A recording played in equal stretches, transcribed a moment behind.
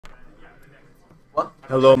What?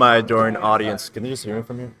 Hello, my adoring audience. Can you just hear me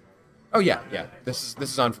from here? Oh yeah. This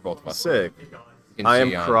is on for both of us. Sick. You can I am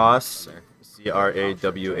see on Cross, there.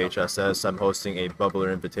 CRAWHSS. I'm hosting a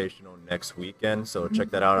Bubbler Invitational next weekend, so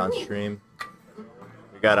check that out on stream.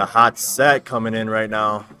 We got a hot set coming in right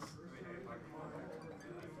now.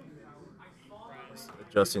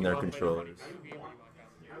 Adjusting their controllers.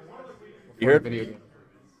 You heard? Video game.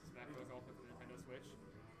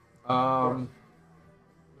 I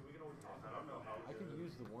can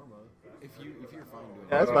use the warm up if you're fine doing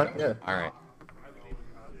Yeah, that's fine. Yeah. All right.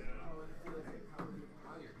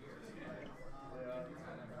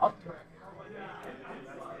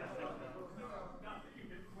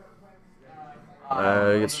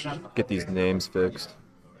 Let's get these names fixed.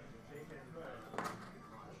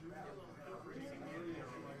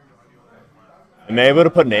 Am I able to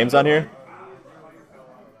put names on here?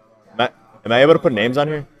 Am I able to put names on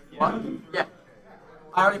here? What? Yeah.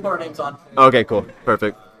 I already put our names on. Okay, cool.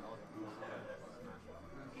 Perfect.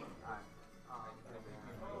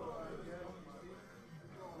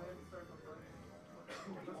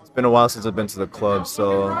 It's been a while since I've been to the club,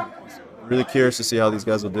 so I'm really curious to see how these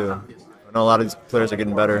guys will do. I know a lot of these players are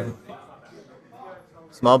getting better.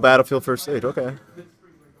 Small battlefield first stage, okay.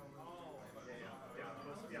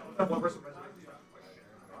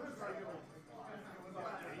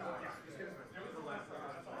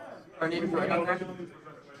 Our names right on there.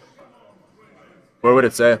 Where would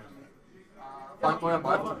it say? FlyingBoy on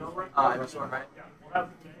left. IvUsaur right.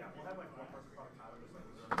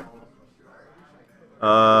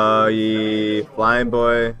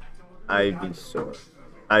 FlyingBoy, IvUsaur.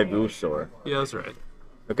 IvUsaur. Yeah, that's right.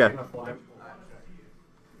 Okay.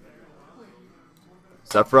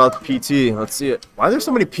 Sephiroth PT. Let's see it. Why are there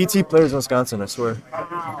so many PT players in Wisconsin? I swear.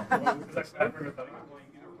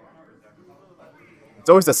 It's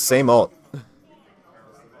always the same ult.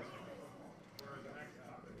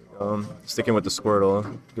 Sticking with the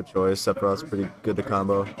Squirtle. Good choice. Sephiroth's pretty good to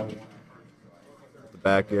combo. The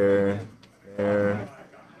back air. There.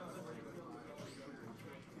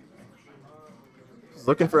 He's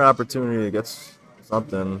looking for an opportunity to get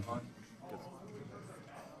something.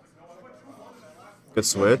 Good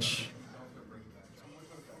switch.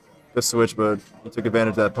 Good switch, but he took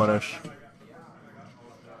advantage of that punish.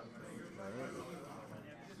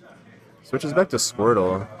 Switches back to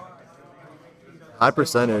Squirtle. High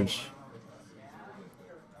percentage.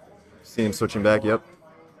 See him switching back, yep.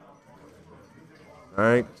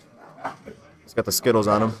 Alright. He's got the Skittles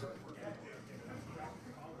on him.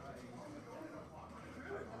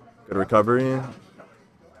 Good recovery.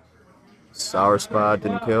 Sour spot,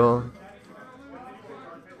 didn't kill.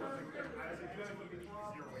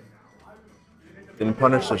 Didn't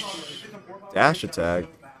punish the dash attack.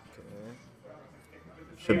 Okay.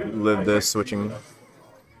 Should live this, switching.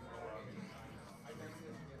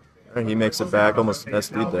 Alright, he makes it back, almost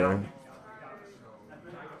SD'd there.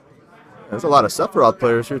 There's a lot of Sephiroth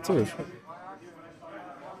players here too.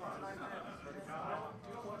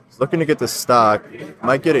 He's looking to get the stock.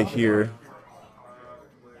 Might get it here.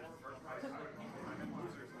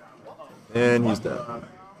 And he's dead.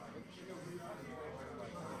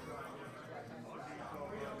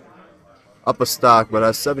 Up a stock, but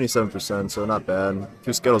at 77%, so not bad.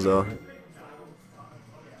 2 Skittles though.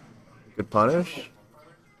 Good punish.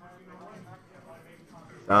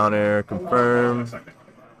 Down air, confirm.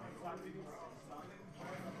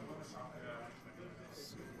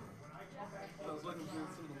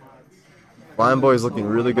 FlyingBoy is looking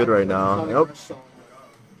really good right now. Nope.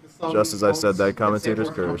 Just as I said, that commentator's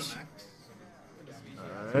curse.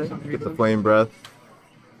 Alright, get the flame breath.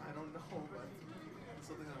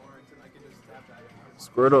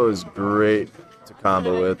 Squirtle is great to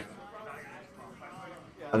combo with.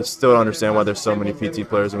 I still don't understand why there's so many PT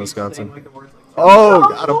players in Wisconsin. Oh,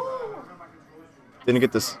 got him. Didn't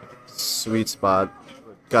get this sweet spot.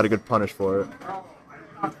 Got a good punish for it.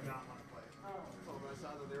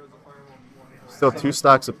 Still 2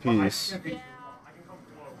 stocks apiece.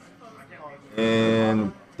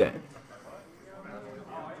 And dead.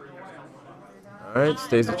 Alright,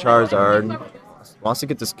 stays the Charizard. Wants to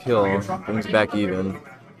get this kill. Brings back even.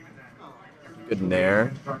 Good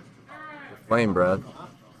nair. Flame breath.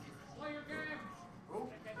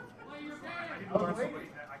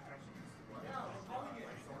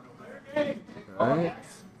 Alright.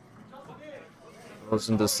 Goes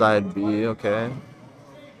into side B, okay.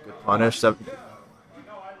 Good punish. He's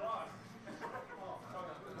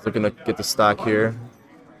looking to get the stock here.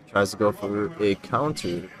 Tries to go for a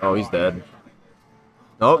counter. Oh, he's dead.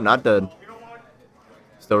 Nope, not dead.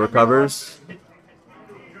 Still recovers.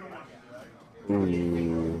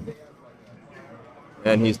 Ooh.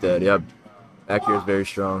 And he's dead, yep. Back here is very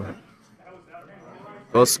strong.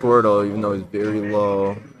 Both Squirtle, even though he's very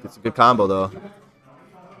low. It's a good combo though.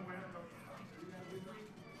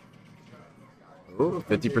 Ooh,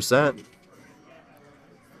 50%.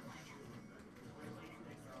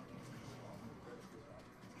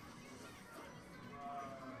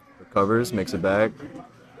 Recovers, makes it back.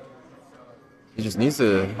 He just needs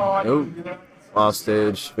to. Nope. Off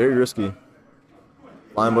stage. Very risky.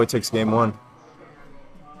 FlyingBoy takes game 1.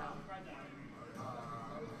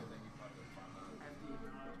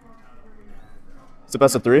 It's the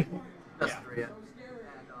best of 3? Best of 3, yeah.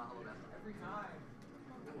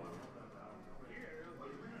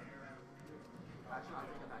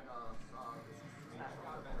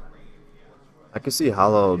 I could see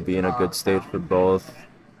Hollow being a good stage for both.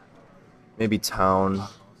 Maybe Town.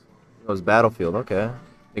 It was Battlefield, okay.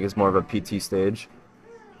 I think it's more of a PT stage.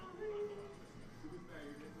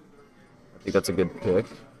 I think that's a good pick.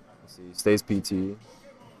 Let's see, stays PT.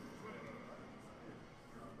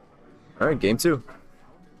 Alright, game 2.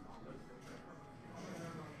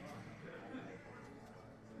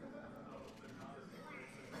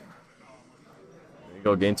 There you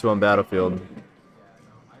go, game 2 on Battlefield.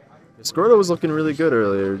 Squirtle was looking really good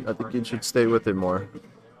earlier. I think you should stay with it more.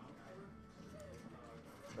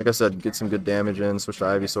 Like I said, get some good damage in, switch to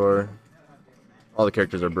IvUsaur. All the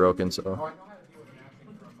characters are broken, so. Going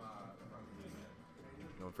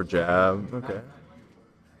for jab, okay.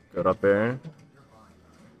 Good up air.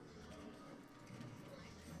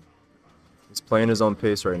 He's playing his own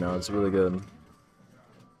pace right now, it's really good.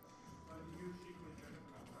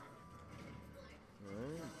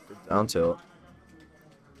 Alright, good down tilt.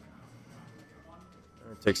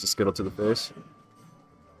 Takes the Skittle to the face.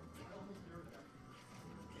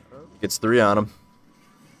 Gets 3 on him.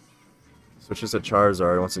 Switches to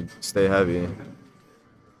Charizard, wants to stay heavy.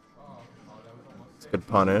 It's a good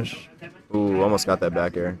punish. Ooh, almost got that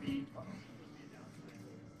back air.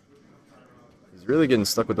 He's really getting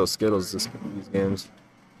stuck with those Skittles these games.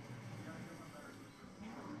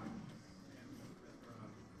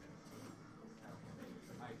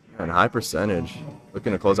 And high percentage.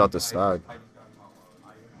 Looking to close out the stock.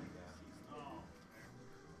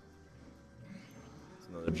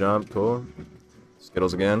 Another jump, cool.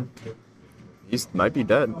 Skittles again. He might be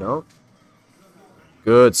dead, no?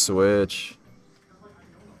 Good switch.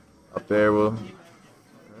 Up there, will. Right,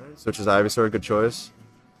 switches IvUsaur, good choice.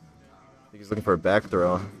 I think he's looking for a back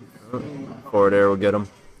throw. Forward air will get him.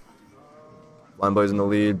 FlyingBoy's in the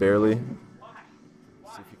lead, barely. See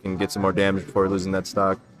if he can get some more damage before losing that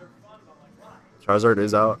stock. Charizard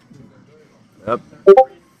is out. Yep.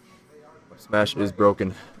 Smash is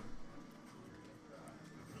broken.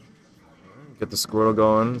 Get the Squirtle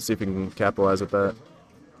going, see if he can capitalize with that.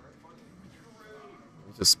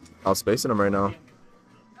 He's just outspacing him right now.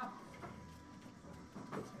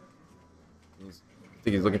 I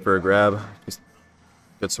think he's looking for a grab.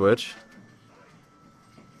 Good switch.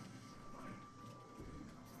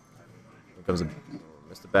 Here comes a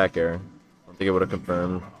missed the back air. I don't think it would have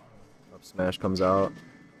confirmed. Up smash comes out.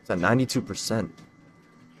 It's at 92%.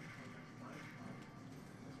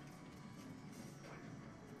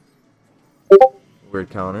 Weird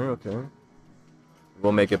counter, okay.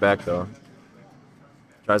 We'll make it back though.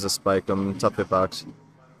 Tries to spike him, tough hitbox.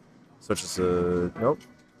 Switches to. Nope.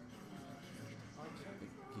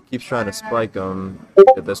 He keeps trying to spike him.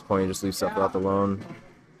 At this point, he just leaves Sephiroth alone.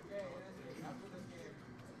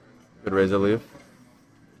 Good razor leaf.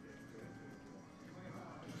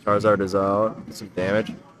 Charizard is out. Some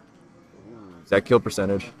damage. Is that kill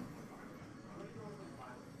percentage?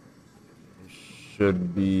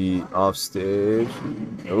 Should be off stage.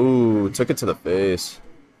 Ooh, took it to the face.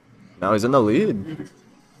 Now he's in the lead.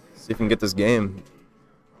 See if he can get this game.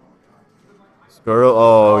 Squirtle,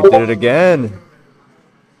 oh, he did it again.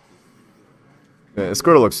 Man,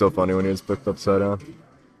 Squirtle looks so funny when he was picked upside down.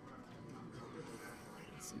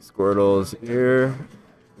 Let's see, Squirtle's here.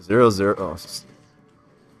 0-0. Oh,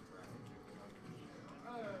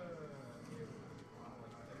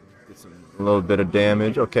 get a little bit of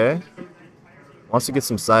damage. Okay. Wants to get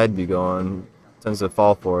some side B going. Tends to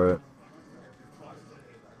fall for it.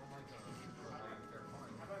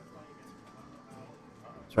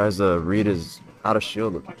 Tries to read his out of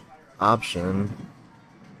shield option.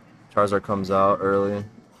 Charizard comes out early.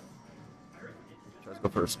 Tries to go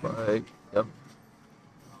for a spike. Yep.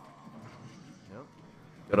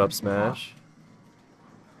 Good up smash.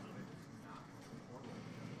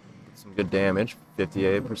 Get some good damage.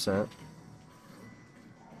 58%.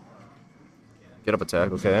 Get up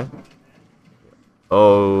attack, okay.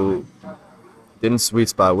 Oh, didn't sweet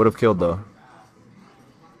spot. Would have killed though.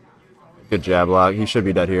 Good jab lock. He should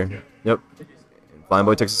be dead here. Yep.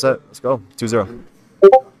 FlyingBoy takes a set. Let's go. 2-0.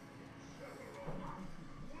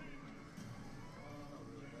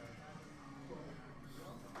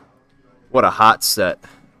 What a hot set.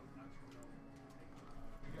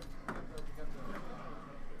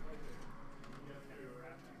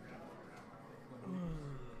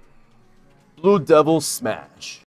 Blue Devil Smash.